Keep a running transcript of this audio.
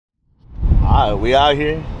Hi, we out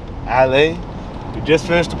here, LA. We just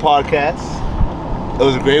finished the podcast. It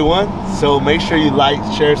was a great one. So make sure you like,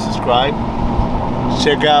 share, subscribe.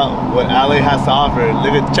 Check out what LA has to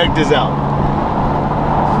offer. Check this out.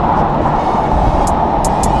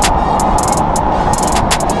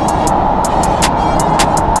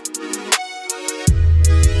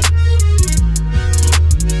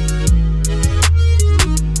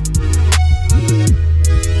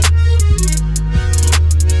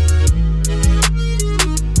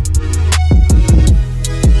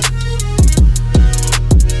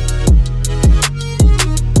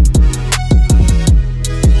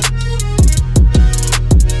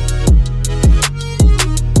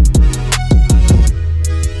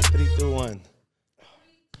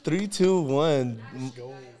 Three, two, one.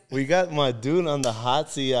 We got my dude on the hot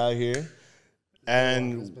seat out here,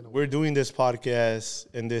 and we're doing this podcast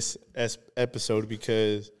in this episode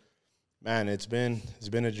because, man, it's been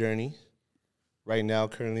a journey. Right now,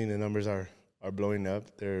 currently, the numbers are blowing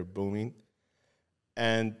up. They're booming,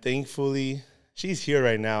 and thankfully, she's here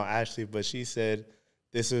right now, Ashley. But she said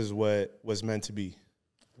this is what was meant to be.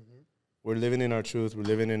 Mm-hmm. We're living in our truth. We're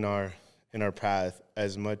living in our path.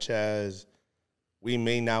 As much as we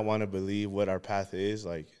may not want to believe what our path is,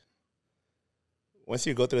 like, once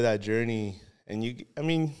you go through that journey and you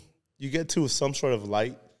get to some sort of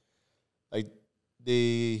light, like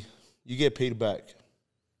you get paid back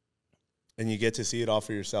and you get to see it all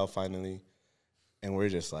for yourself finally. And we're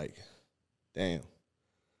just like, damn,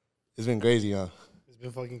 it's been crazy, huh? It's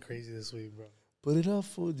been fucking crazy this week, bro. Put it up,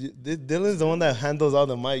 fool. Dylan's the one that handles all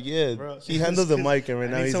the mic. Yeah, bro, he handles the mic, and right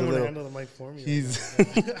now he's someone to handle the mic for me.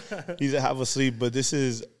 He's half asleep. But this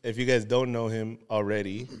is, if you guys don't know him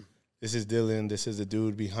already, this is Dylan. This is the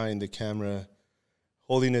dude behind the camera,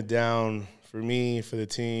 holding it down for me, for the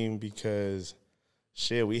team. Because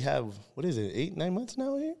shit, we have, what is it, 8-9 months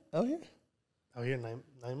now out here? Out here, 9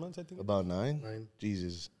 months, I think. About 9. 9.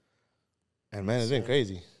 Jesus, and man, it's been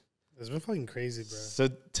crazy. It's been fucking crazy, bro. So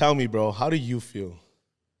tell me, bro, how do you feel?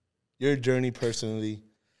 Your journey personally.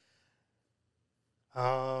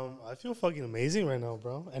 I feel fucking amazing right now,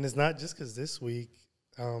 bro. And it's not just because this week,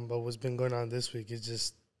 but what's been going on this week is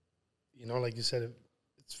just, like you said,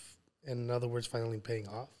 it's, in other words, finally paying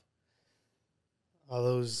off. All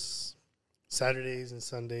those Saturdays and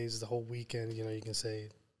Sundays, the whole weekend, you can say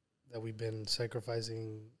that we've been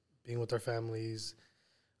sacrificing being with our families,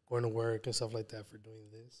 going to work and stuff like that for doing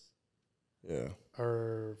this. Yeah,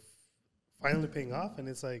 are finally paying off, and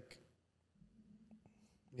it's like,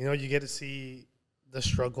 you get to see the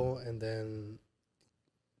struggle, and then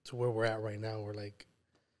to where we're at right now,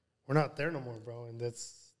 we're not there no more, bro. And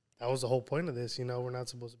that was the whole point of this. We're not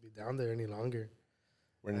supposed to be down there any longer.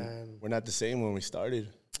 We're not the same when we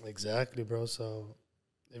started. Exactly, bro. So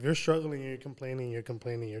if you're struggling, you're complaining,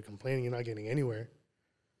 you're not getting anywhere.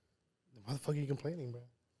 The motherfucker, you complaining,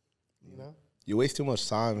 bro? You waste too much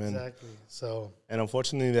time, man. Exactly. So, and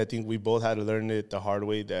unfortunately, I think we both had to learn it the hard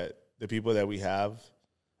way, that the people that we have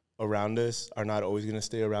around us are not always going to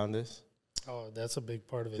stay around us. Oh, that's a big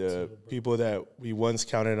part of it, the too. People that we once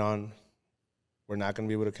counted on, we're not going to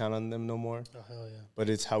be able to count on them no more. Oh, hell yeah. But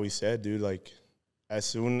it's how we said, dude, like, as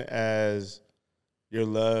soon as the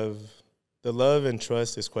love and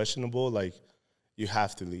trust is questionable, like, you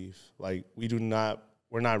have to leave. Like, we're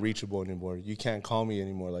not reachable anymore. You can't call me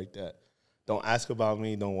anymore like that. Don't ask about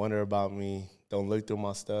me. Don't wonder about me. Don't look through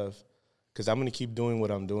my stuff, because I'm going to keep doing what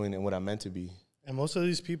I'm doing and what I'm meant to be. And most of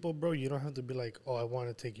these people, bro, you don't have to be like, oh, I want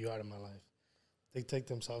to take you out of my life. They take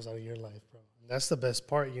themselves out of your life, bro. And that's the best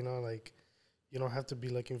part, like, you don't have to be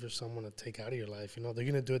looking for someone to take out of your life. They're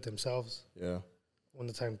going to do it themselves. Yeah. When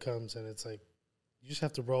the time comes, and it's like, you just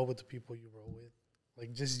have to roll with the people you roll with.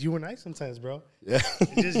 Like, just you and I sometimes, bro. Yeah.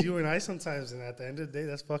 It's just you and I sometimes, and at the end of the day,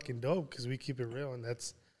 that's fucking dope, because we keep it real, and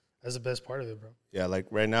that's the best part of it, bro. Yeah, like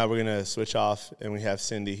right now we're going to switch off, and we have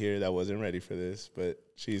Cindy here that wasn't ready for this, but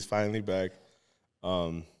she's finally back.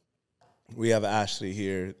 We have Ashley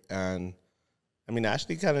here, and,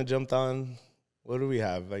 Ashley kind of jumped on, what do we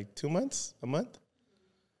have, like 2 months, a month?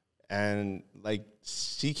 And, like,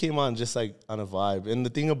 she came on just, like, on a vibe. And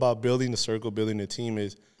the thing about building the circle, building a team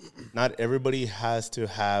is not everybody has to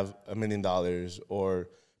have $1 million or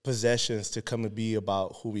possessions to come and be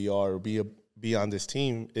about who we are or be on this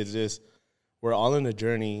team. It's just we're all in a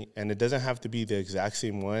journey, and it doesn't have to be the exact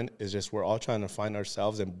same one. It's just we're all trying to find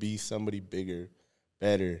ourselves and be somebody bigger,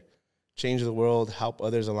 better, change the world, help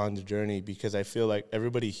others along the journey, because I feel like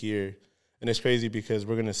everybody here, and it's crazy because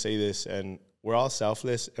we're going to say this, and we're all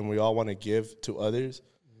selfless, and we all want to give to others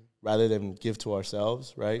rather than give to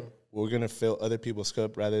ourselves, right? We're going to fill other people's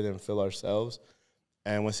cup rather than fill ourselves.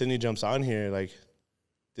 And when Sydney jumps on here, like,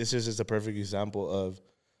 this is just a perfect example of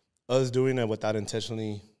us doing it without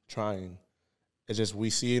intentionally trying. It's just we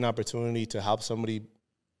see an opportunity to help somebody,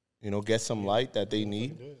 get some light that they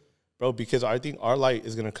need. Bro, because I think our light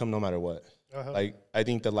is going to come no matter what. Like, I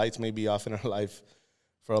think the lights may be off in our life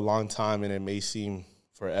for a long time, and it may seem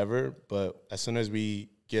forever, but as soon as we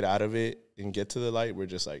get out of it and get to the light, we're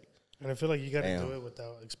just like, and I feel like you got to do it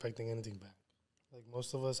without expecting anything back. Like,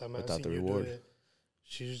 most of us, I've seen you do it.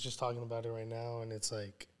 She's just talking about it right now, and it's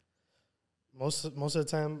like most of the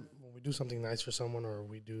time when we do something nice for someone or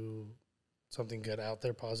we do something good out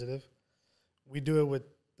there, positive, we do it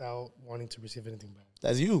without wanting to receive anything back.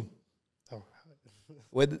 That's you. Oh.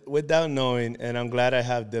 Without knowing, and I'm glad I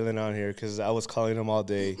have Dylan on here because I was calling him all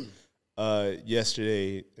day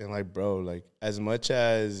yesterday, and like, bro, like, as much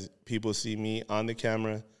as people see me on the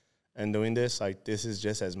camera and doing this, like, this is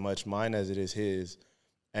just as much mine as it is his.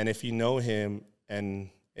 And if you know him, and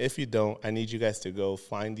if you don't, I need you guys to go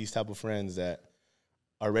find these type of friends that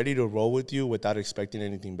are ready to roll with you without expecting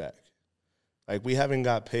anything back. Like, we haven't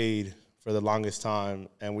got paid for the longest time,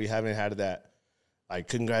 and we haven't had that, like,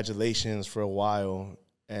 congratulations for a while.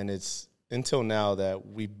 And it's until now that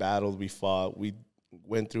we battled, we fought, we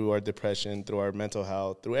went through our depression, through our mental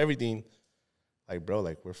health, through everything. Like, bro,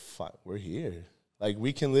 like, we're here. Like,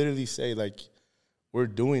 we can literally say, like, we're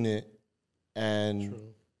doing it.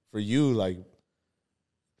 And for you, like,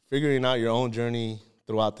 figuring out your own journey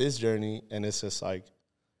throughout this journey, and it's just like,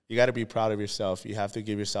 you got to be proud of yourself. You have to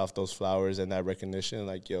give yourself those flowers and that recognition.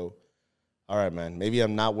 Like, yo, all right, man, maybe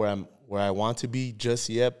I'm not where I want to be just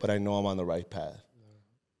yet, but I know I'm on the right path.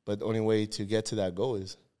 But the only way to get to that goal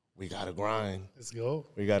is we got to grind. Let's go.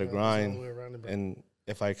 We got to grind. And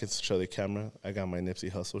if I could show the camera, I got my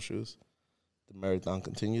Nipsey Hussle shoes. The marathon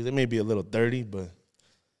continues. It may be a little dirty, but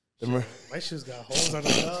my shoes got holes on the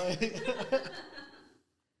side.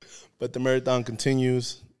 But the marathon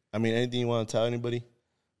continues. I mean, anything you want to tell anybody?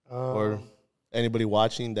 Or anybody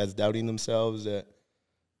watching that's doubting themselves that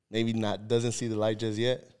maybe doesn't see the light just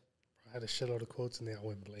yet? I had a shitload of quotes and they all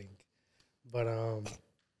went blank. But, I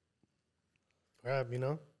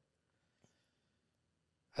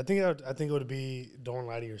think it would be, don't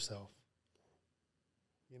lie to yourself.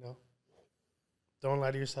 Don't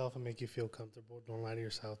lie to yourself and make you feel comfortable. Don't lie to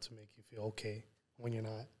yourself to make you feel okay when you're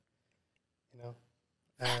not.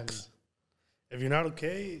 And if you're not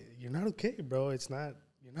okay, you're not okay, bro.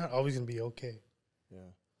 You're not always gonna be okay.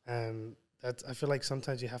 Yeah. And I feel like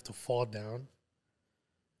sometimes you have to fall down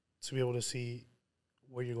to be able to see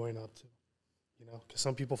where you're going up to. Because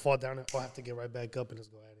some people fall down and have to get right back up and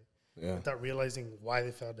just go at it. Yeah. Without realizing why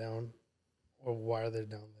they fell down or why they're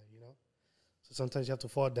down there. So sometimes you have to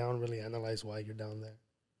fall down, really analyze why you're down there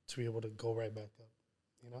to be able to go right back up.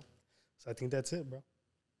 So I think that's it, bro.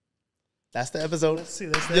 That's the episode. Let's see.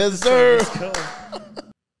 That's the yes, episode. sir. Let's go.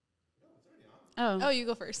 Oh, you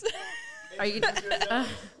go first. Are you?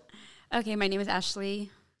 Okay, my name is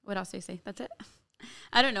Ashley. What else do I say? That's it.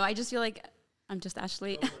 I don't know. I just feel like I'm just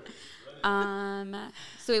Ashley. So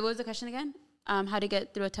what was the question again? How to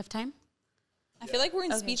get through a tough time? I feel like we're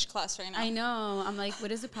in speech class right now. I know. I'm like,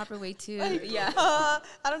 what is the proper way to? Yeah. I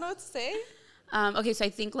don't know what to say. Okay, so I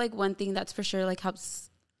think like one thing that's for sure like helps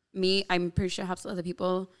me. I'm pretty sure helps other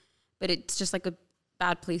people, but it's just like a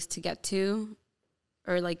bad place to get to,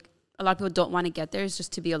 or like a lot of people don't want to get there. Is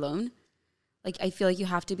just to be alone. Like I feel like you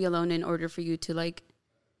have to be alone in order for you to like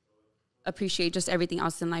appreciate just everything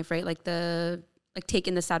else in life, right? Like take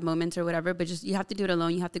in the sad moments or whatever, but just you have to do it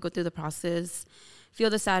alone. You have to go through the process, feel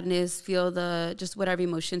the sadness, feel the just whatever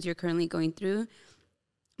emotions you're currently going through.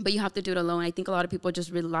 But you have to do it alone. I think a lot of people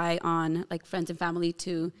just rely on like friends and family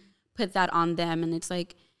to put that on them. And it's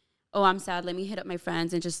like, oh, I'm sad. Let me hit up my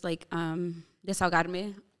friends and just like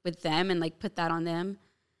desahogarme with them and like put that on them.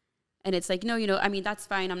 And it's like, no, I mean, that's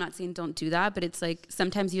fine. I'm not saying don't do that. But it's like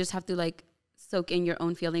sometimes you just have to like soak in your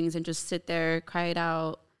own feelings and just sit there, cry it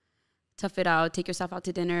out, tough it out, take yourself out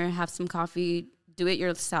to dinner, have some coffee, do it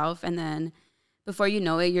yourself. And then before you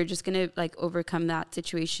know it, you're just going to like overcome that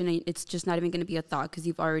situation. And it's just not even going to be a thought because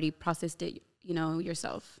you've already processed it,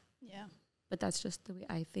 yourself. Yeah. But that's just the way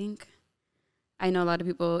I think. I know a lot of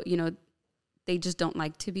people, they just don't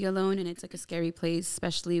like to be alone. And it's like a scary place,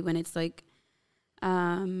 especially when it's like,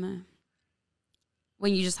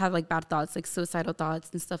 when you just have like bad thoughts, like suicidal thoughts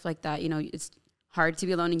and stuff like that, it's hard to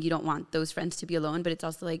be alone and you don't want those friends to be alone, but it's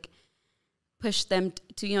also like push them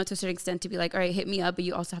to, to a certain extent to be like, all right, hit me up, but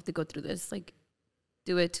you also have to go through this, like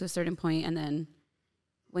do it to a certain point. And then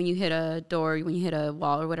when you hit a door, when you hit a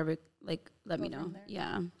wall or whatever, like let me know.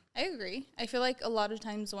 Yeah. I agree. I feel like a lot of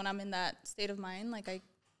times when I'm in that state of mind, like I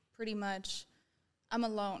pretty much, I'm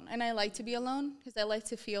alone, and I like to be alone because I like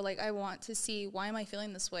to feel like I want to see, why am I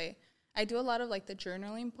feeling this way? I do a lot of like the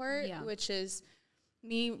journaling part, which is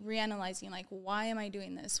me reanalyzing, like, why am I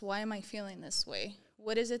doing this? Why am I feeling this way?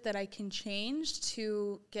 What is it that I can change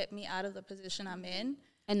to get me out of the position I'm in?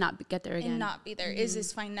 And not get there again. And not be there. Mm-hmm. Is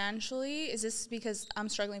this financially? Is this because I'm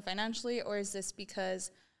struggling financially? Or is this because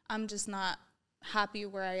I'm just not happy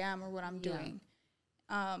where I am or what I'm doing?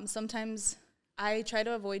 Sometimes I try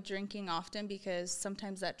to avoid drinking often because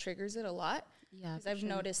sometimes that triggers it a lot. Yeah, because I've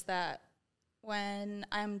noticed that when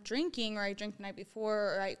I'm drinking or I drink the night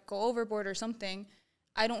before or I go overboard or something,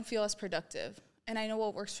 I don't feel as productive. And I know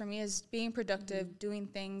what works for me is being productive, doing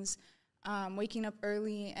things, waking up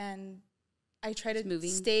early, and I try to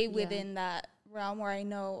stay within that realm where I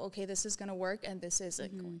know, okay, this is going to work and this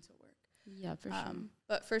isn't going to work. Yeah, for sure.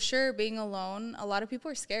 But for sure, being alone, a lot of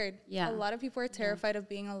people are scared. Yeah. A lot of people are terrified of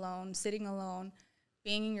being alone, sitting alone,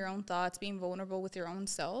 being in your own thoughts, being vulnerable with your own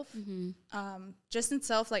self. Just in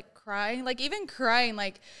self, like crying, like even crying,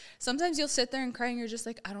 like sometimes you'll sit there and cry and you're just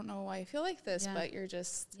like, I don't know why I feel like this, but you're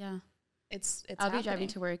just, it's I'll be driving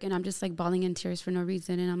to work and I'm just like bawling in tears for no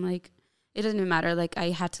reason. And I'm like, it doesn't even matter. Like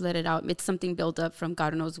I had to let it out. It's something built up from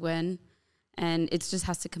God knows when. And it just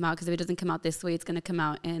has to come out because if it doesn't come out this way, it's going to come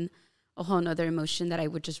out in a whole nother emotion that I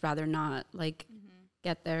would just rather not like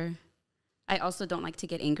get there. I also don't like to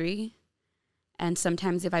get angry. And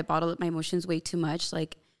sometimes if I bottle up my emotions way too much,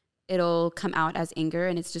 like it'll come out as anger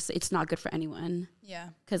and it's not good for anyone. Yeah.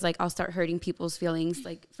 Because like I'll start hurting people's feelings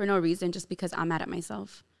like for no reason just because I'm mad at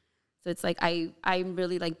myself. So it's like I'm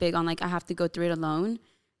really like big on like I have to go through it alone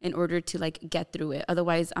in order to like get through it.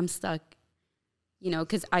 Otherwise I'm stuck, you know,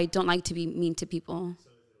 because I don't like to be mean to people. So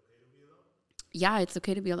is it okay to be alone? Yeah, it's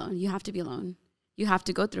okay to be alone. You have to be alone. You have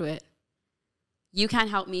to go through it. You can't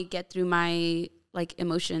help me get through my like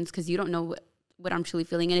emotions because you don't know what I'm truly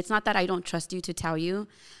feeling. And it's not that I don't trust you to tell you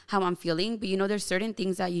how I'm feeling, but you know, there's certain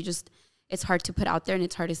things that you just, it's hard to put out there and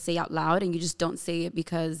it's hard to say out loud and you just don't say it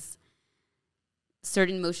because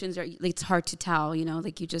certain emotions are, like, it's hard to tell, you know,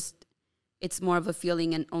 like you just, it's more of a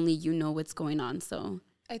feeling and only you know what's going on. So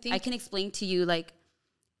I think I can explain to you like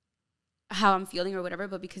how I'm feeling or whatever,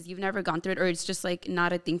 but because you've never gone through it or it's just like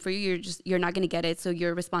not a thing for you, you're not going to get it. So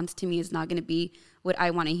your response to me is not going to be what I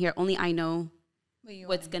want to hear. Only I know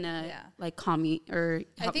what's gonna like calm me or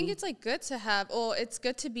help I think me. It's like good to have, it's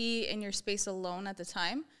good to be in your space alone at the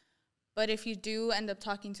time. But if you do end up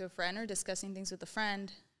talking to a friend or discussing things with a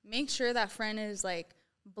friend, make sure that friend is like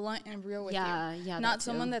blunt and real with you. Yeah, not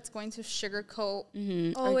someone that's going to sugarcoat.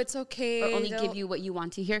 Oh, it's okay. Or only give you what you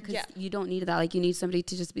want to hear because you don't need that. Like you need somebody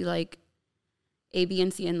to just be like A, B,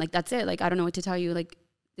 and C, and like that's it. Like I don't know what to tell you. Like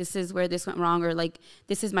this is where this went wrong, or like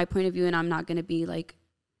this is my point of view, and I'm not gonna be like,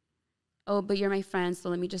 oh, but you're my friend, so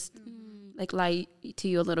let me just like lie to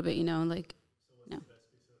you a little bit, you know, like, no.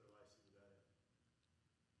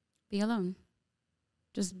 Be alone.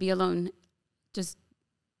 Just be alone. Just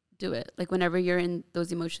do it. Like whenever you're in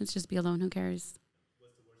those emotions, just be alone. Who cares?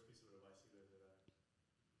 What's the worst piece of advice you guys have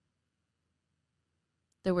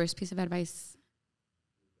had? The worst piece of advice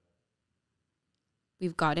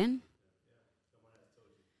we've gotten? Someone has told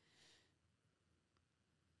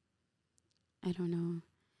you. I don't know.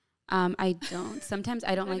 I don't. Sometimes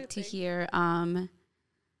I don't like to hear,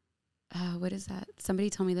 what is that? Somebody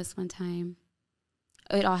told me this one time.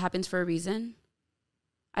 It all happens for a reason.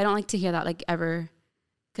 I don't like to hear that, like, ever.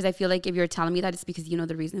 Because I feel like if you're telling me that, it's because you know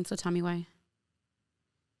the reason. So tell me why.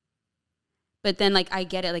 But then, like, I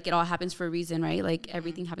get it. Like, it all happens for a reason, right? Like,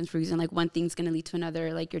 everything happens for a reason. Like, one thing's going to lead to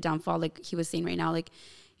another. Like, your downfall, like he was saying right now, like,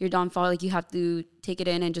 your downfall, like, you have to take it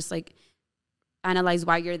in and just, like, analyze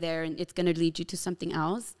why you're there. And it's going to lead you to something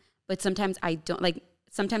else. But sometimes I don't, like,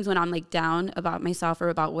 sometimes when I'm, like, down about myself or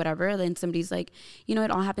about whatever, then somebody's like, you know,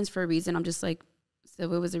 it all happens for a reason. I'm just like, so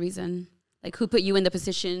what was the reason? Like, who put you in the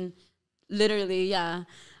position? Literally, yeah.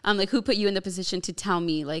 I'm like, who put you in the position to tell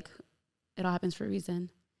me, like, it all happens for a reason?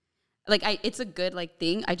 Like, it's a good, like,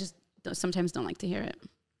 thing. I just sometimes don't like to hear it.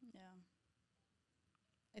 Yeah.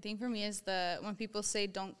 I think for me is when people say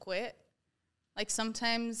don't quit, like,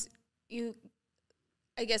 sometimes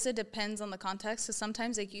I guess it depends on the context. So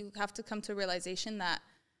sometimes, like, you have to come to a realization that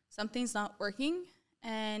something's not working,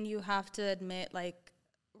 and you have to admit, like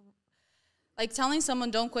telling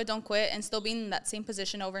someone don't quit, and still being in that same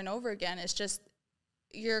position over and over again. It's just,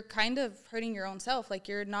 you're kind of hurting your own self. Like,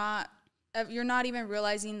 you're not even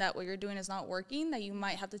realizing that what you're doing is not working, that you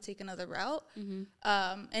might have to take another route.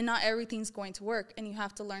 And not everything's going to work, and you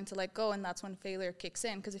have to learn to let go. And that's when failure kicks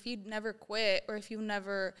in. Because if you never quit, or if you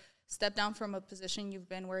never step down from a position you've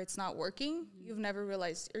been where it's not working, you've never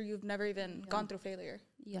realized, or you've never even gone through failure.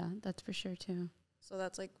 Yeah, that's for sure too. So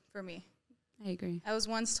that's, like, for me. I agree. I was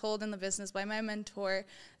once told in the business by my mentor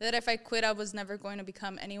that if I quit, I was never going to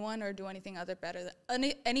become anyone or do anything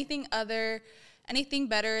anything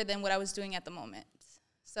better than what I was doing at the moment.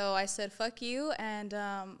 So I said, "Fuck you," and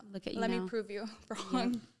Look at you let now. me prove you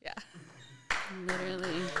wrong. Yeah.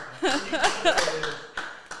 Literally. Yeah, I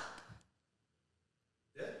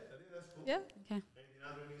think that's cool. Yeah. Okay. Anything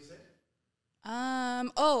else you need to say?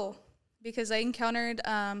 Because I encountered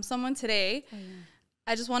someone today. Oh, yeah.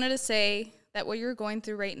 I just wanted to say that what you're going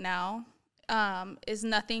through right now is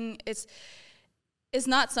nothing. It's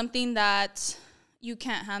not something that you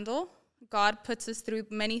can't handle. God puts us through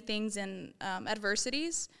many things and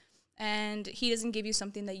adversities, and He doesn't give you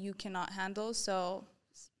something that you cannot handle. So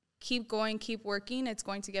keep going, keep working. It's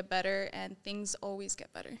going to get better, and things always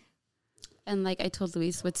get better. And like I told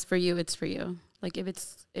Luis, what's for you, it's for you. Like if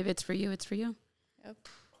it's for you, it's for you. Yep.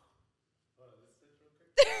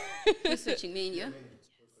 Who's switching, me and you?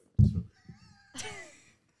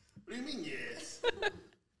 What do you mean, yes?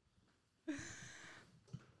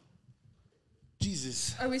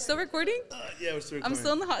 Jesus. Are we still recording? Yeah, we're still recording. I'm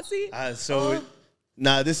still in the hot seat.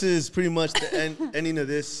 This is pretty much the ending of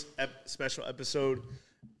this special episode.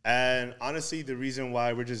 And honestly, the reason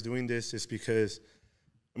why we're just doing this is because,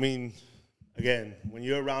 I mean, again, when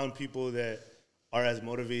you're around people that are as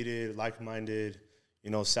motivated, like-minded,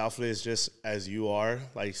 selfless just as you are,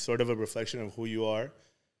 like sort of a reflection of who you are,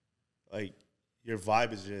 like your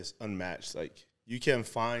vibe is just unmatched. Like you can't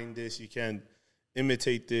find this, you can't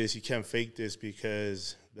imitate this, you can't fake this,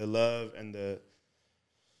 because the love and the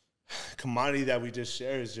commodity that we just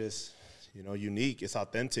share is just, unique. It's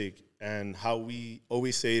authentic. And how we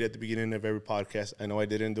always say it at the beginning of every podcast, I know I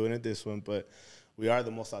didn't do it in this one, but we are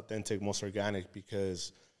the most authentic, most organic,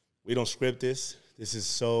 because we don't script this. This is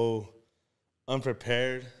so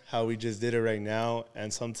unprepared how we just did it right now.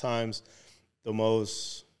 And sometimes the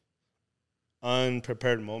most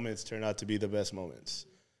unprepared moments turn out to be the best moments.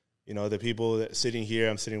 The people that sitting here,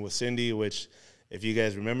 I'm sitting with Cindy, which if you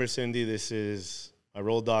guys remember Cindy, this is my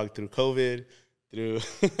road dog through COVID, through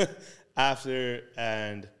after.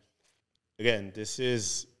 And again, this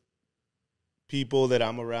is people that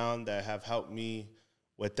I'm around that have helped me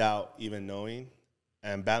without even knowing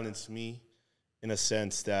and balanced me in a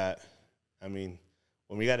sense that, I mean,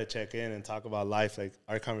 when we got to check in and talk about life, like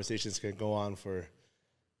our conversations can go on for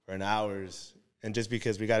an hours. And just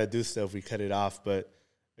because we got to do stuff, we cut it off. But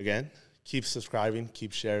again, keep subscribing,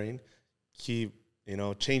 keep sharing, keep,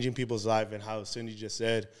 changing people's life. And how Cindy just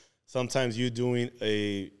said, sometimes you doing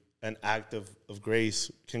an act of grace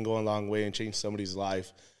can go a long way and change somebody's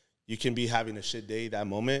life. You can be having a shit day that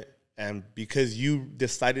moment, and because you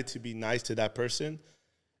decided to be nice to that person,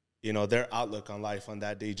 their outlook on life on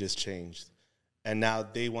that day just changed. And now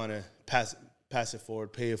they want to pass it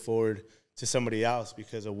forward, pay it forward to somebody else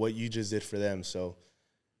because of what you just did for them. So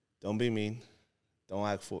don't be mean. Don't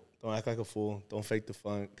act like a fool. Don't fake the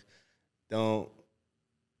funk. Don't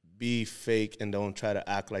be fake, and don't try to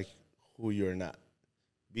act like who you're not.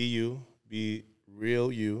 Be you. Be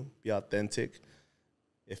real you. Be authentic.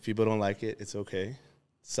 If people don't like it, it's okay.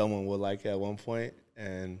 Someone will like it at one point,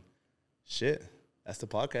 and shit, that's the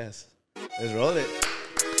podcast. Let's roll it.